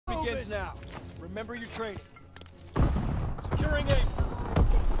begins now. Remember your training. Securing aim.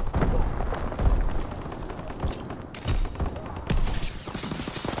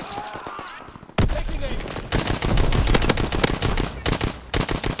 Taking aim.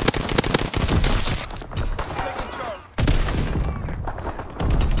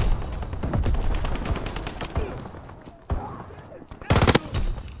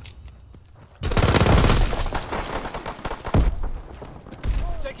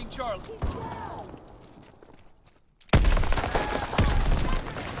 Taking Charlie.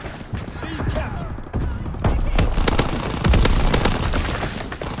 Taking Charlie.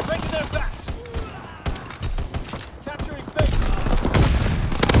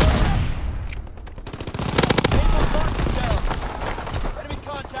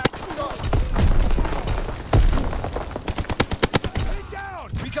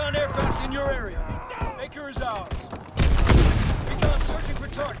 Recon aircraft in your area. Baker is ours. Recon searching for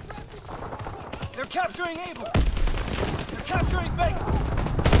targets. They're capturing Able. They're capturing Baker.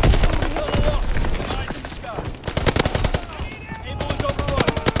 Recon aloft. Eyes in the sky. Able is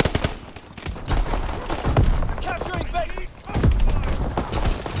overrun. They're capturing Baker.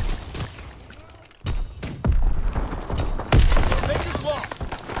 Baker's lost.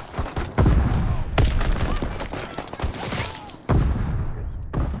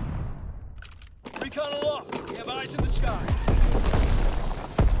 Recon aloft. We have eyes in the sky.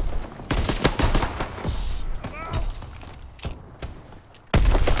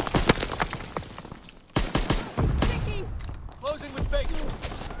 Sticky! Closing with Baker.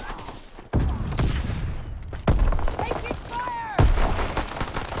 Taking fire!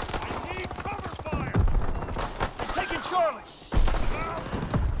 I need cover fire. I'm taking Charlie.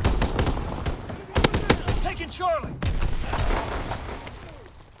 Taking Charlie.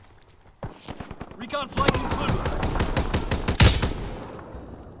 Recon flight concluded.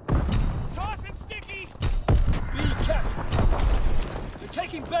 Tossing Sticky! B captured. They're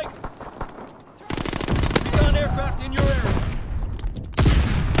taking Baker. Recon aircraft in your area.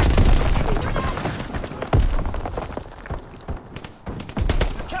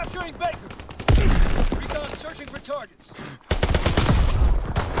 They're capturing Baker. Recon searching for targets.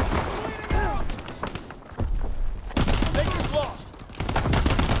 Baker's lost.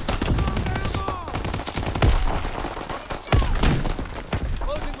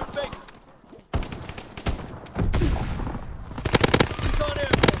 Closing with Baker. Recon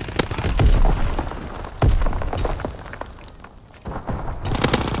airborne.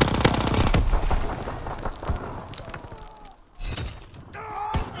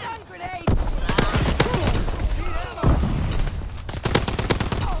 Stun grenade!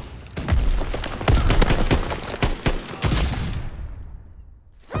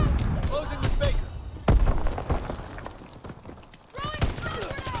 Closing with Baker.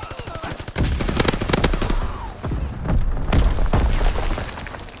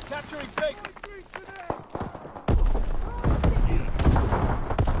 Capturing Baker.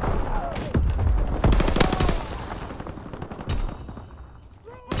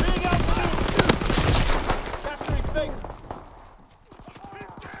 We're being outmaneuvered. Capturing Baker.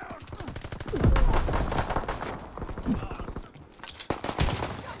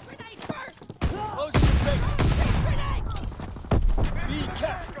 Grenade first! Closing with Baker. Grenade! B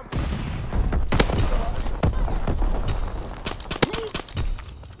captured.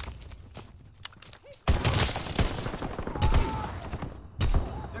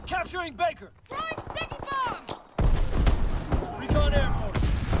 They're capturing Baker. Throwing sticky bomb! Recon airborne.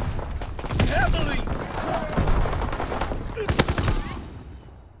 We have the lead.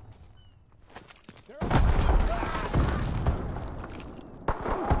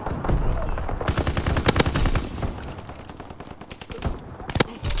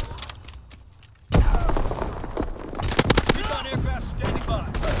 Recon aircraft standing by.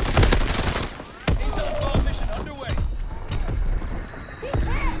 A-zone bomb mission underway. He's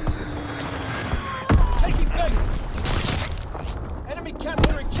hit! Taking Baker. Enemy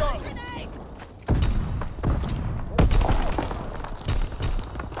capturing Charlie. Grenade!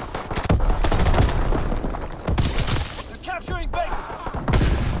 They're capturing Baker.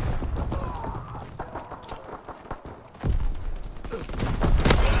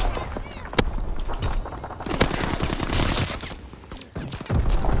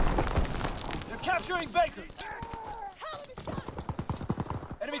 They're capturing Baker.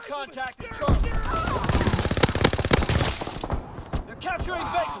 Enemy contact at Charlie. They're capturing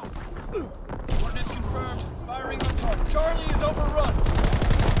Baker. Coordinates confirmed. Firing on target. Charlie is overrun.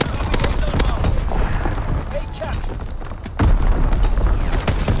 Copy A-zone bomb. A captured.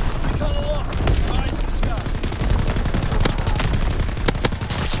 Recon aloft. Eyes in the sky.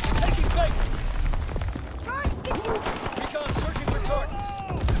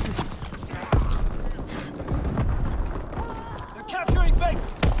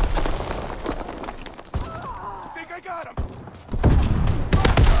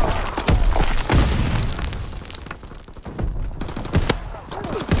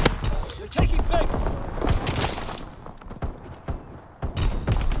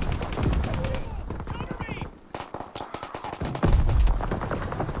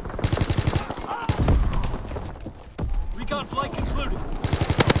 flight concluded.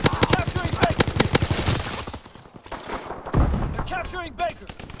 Capturing Baker! They're capturing Baker!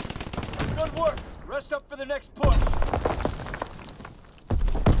 Good work. Rest up for the next push.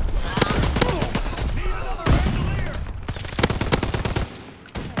 Need another bandolier!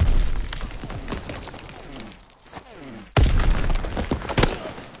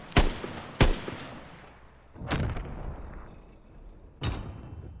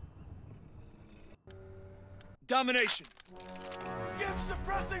 Domination. Give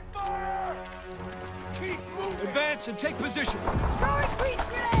suppressing fire! Keep moving! Advance and take position. Throwing grease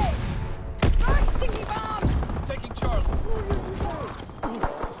grenade! Throwing sticky bomb! Taking Charlie.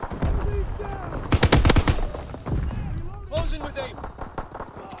 Closing with aim.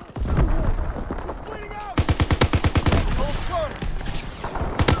 Bleeding out! Hold Charlie.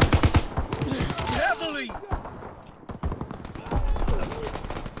 We have the lead.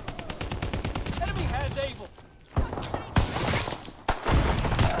 Enemy has Able.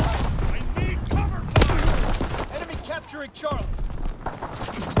 I need cover fire! Enemy capturing Charlie.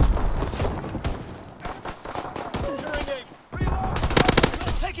 Securing Able. Reload!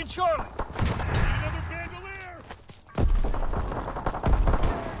 Taking Charlie. Another bandolier!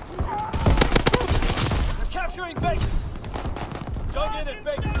 They're capturing Baker. Dug in at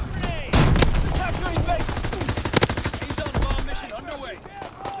Baker. They're capturing Baker. He's on bomb mission underway.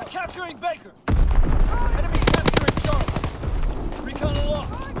 They're capturing Baker. Enemy capturing Charlie. Recon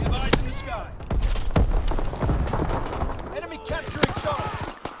aloft. We have eyes in the sky. Enemy capturing Charlie.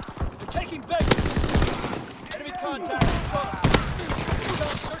 They're taking Baker. Enemy contact with Charlie.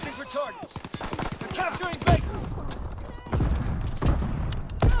 Recon searching for targets. They're capturing Baker.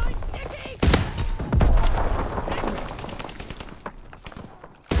 Throwing sticky!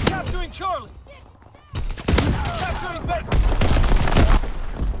 Capturing Charlie. Capturing Baker.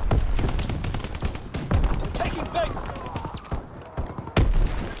 They're taking Baker.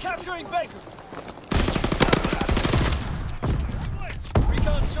 They're capturing Baker.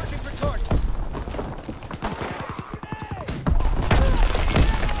 Recon searching for targets.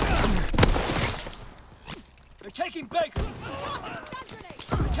 They're taking Baker.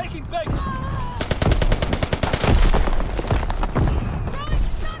 They're taking Baker. Throwing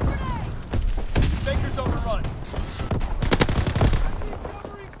stun grenade! Baker's overrun.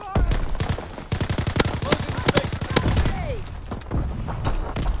 Closing with Baker. Grenade!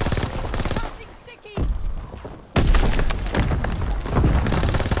 Tossing sticky!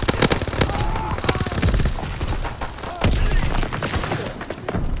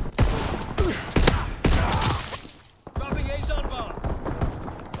 Dropping Azon bomb.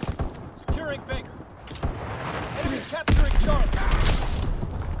 Securing Baker. Enemy capturing Charlie.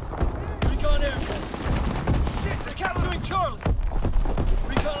 Recon aircraft. Shit, they're capturing Charlie.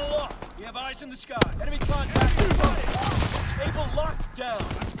 Recon aloft. We have eyes in the sky. Enemy contact with Charlie. Able locked down.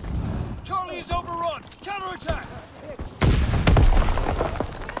 Charlie is overrun. Counterattack.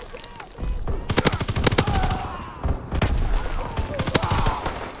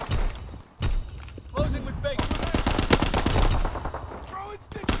 Closing with Baker.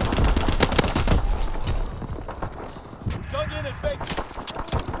 Dug in at Baker.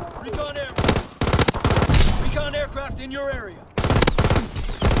 Recon aircraft. Recon aircraft in your area.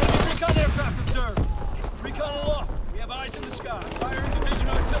 Enemy recon aircraft observed. Recon aloft. We have eyes in the sky. Firing division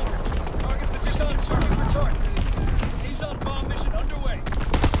artillery. Target position searching for targets. Azon bomb mission underway.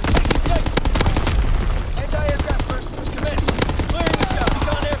 Taking Baker. Anti-aircraft persons commenced. Clearing the sky.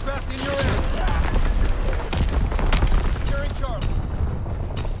 Recon aircraft in your area. Securing Charlie.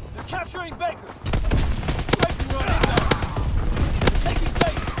 They're capturing Baker. Strike and run inbound. They're taking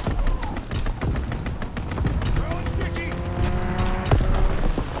Baker. Throwing sticky.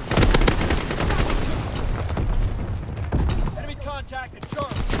 Enemy contact at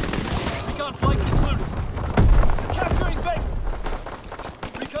Charlie. Recon flight concluded. They're capturing Baker.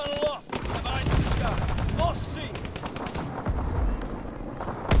 Recon aloft. Have eyes in the sky. Lost C.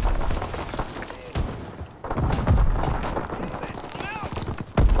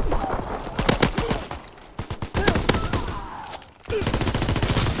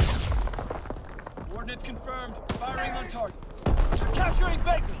 Coordinates confirmed. Firing on target. They're capturing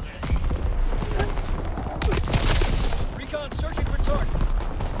Baker. Recon searching for targets.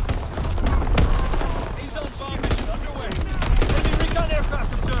 Azon bomb mission underway. Enemy recon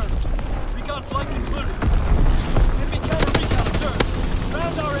aircraft observed. Recon flight concluded. Enemy counter recon observed.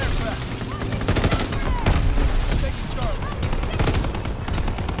 Round our aircraft. Taking Charlie.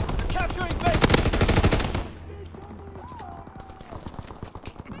 They're capturing Baker.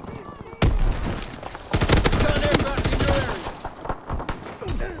 Recon aircraft in your area.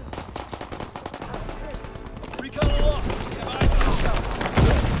 Recon aloft.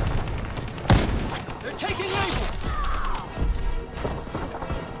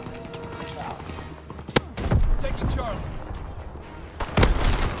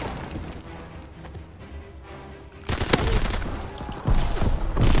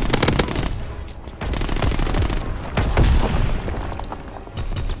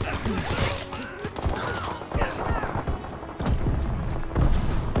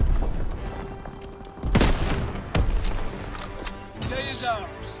 is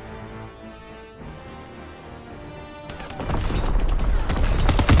ours.